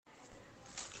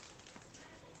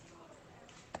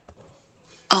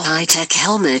A high-tech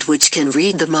helmet which can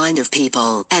read the mind of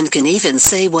people and can even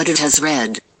say what it has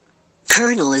read.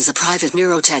 Kernel is a private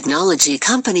neurotechnology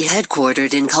company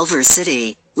headquartered in Culver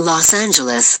City, Los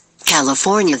Angeles,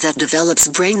 California that develops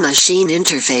brain-machine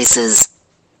interfaces.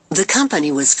 The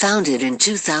company was founded in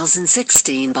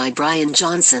 2016 by Brian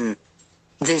Johnson.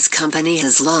 This company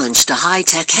has launched a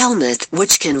high-tech helmet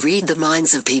which can read the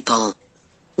minds of people.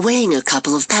 Weighing a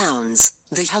couple of pounds,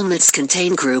 the helmets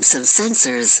contain groups of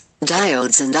sensors,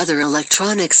 diodes and other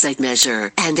electronics that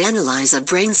measure and analyze a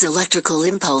brain's electrical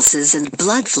impulses and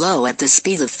blood flow at the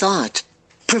speed of thought,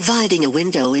 providing a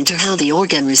window into how the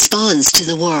organ responds to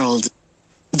the world.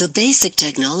 The basic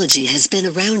technology has been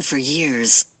around for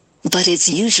years, but it's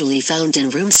usually found in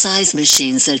room-size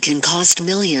machines that can cost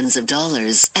millions of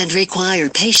dollars and require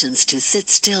patients to sit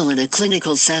still in a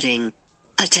clinical setting.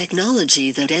 A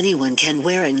technology that anyone can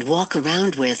wear and walk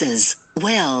around with is,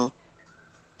 well,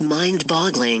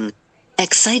 mind-boggling.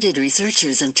 Excited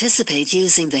researchers anticipate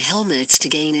using the helmets to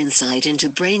gain insight into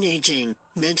brain aging,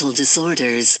 mental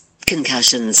disorders,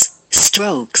 concussions,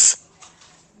 strokes,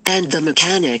 and the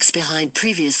mechanics behind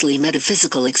previously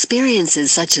metaphysical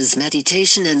experiences such as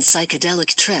meditation and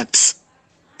psychedelic trips.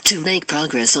 To make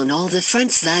progress on all the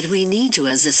fronts that we need to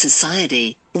as a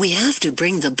society, we have to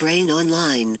bring the brain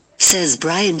online, says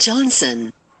Brian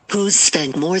Johnson, who's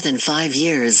spent more than 5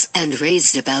 years and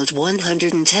raised about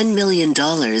 $110 million,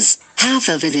 half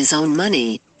of it his own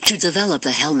money, to develop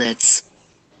the helmets.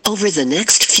 Over the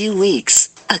next few weeks,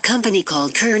 a company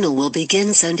called Kernel will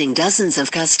begin sending dozens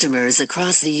of customers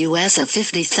across the U.S. a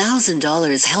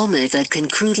 $50,000 helmet that can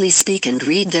crudely speak and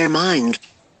read their mind.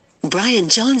 Brian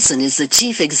Johnson is the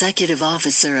chief executive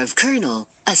officer of Kernel,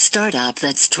 a startup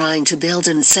that's trying to build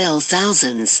and sell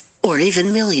thousands, or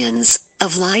even millions,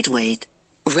 of lightweight,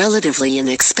 relatively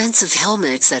inexpensive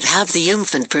helmets that have the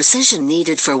oomph and precision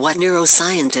needed for what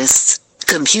neuroscientists,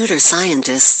 computer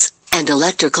scientists, and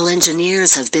electrical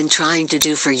engineers have been trying to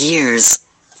do for years: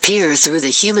 peer through the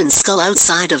human skull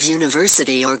outside of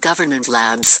university or government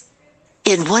labs.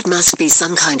 In what must be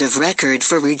some kind of record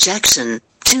for rejection,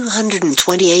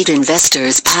 228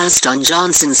 investors passed on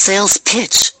Johnson's sales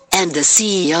pitch, and the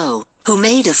CEO, who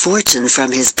made a fortune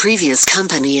from his previous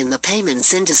company in the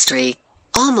payments industry,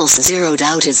 almost zeroed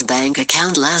out his bank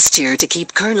account last year to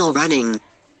keep Kernel running.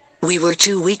 "We were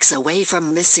 2 weeks away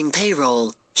from missing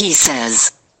payroll," he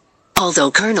says.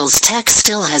 Although Kernel's tech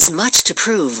still has much to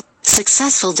prove,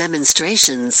 successful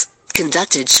demonstrations,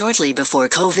 conducted shortly before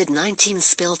COVID-19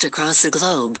 spilled across the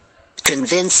globe,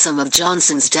 convinced some of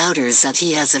Johnson's doubters that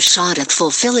he has a shot at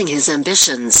fulfilling his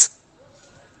ambitions.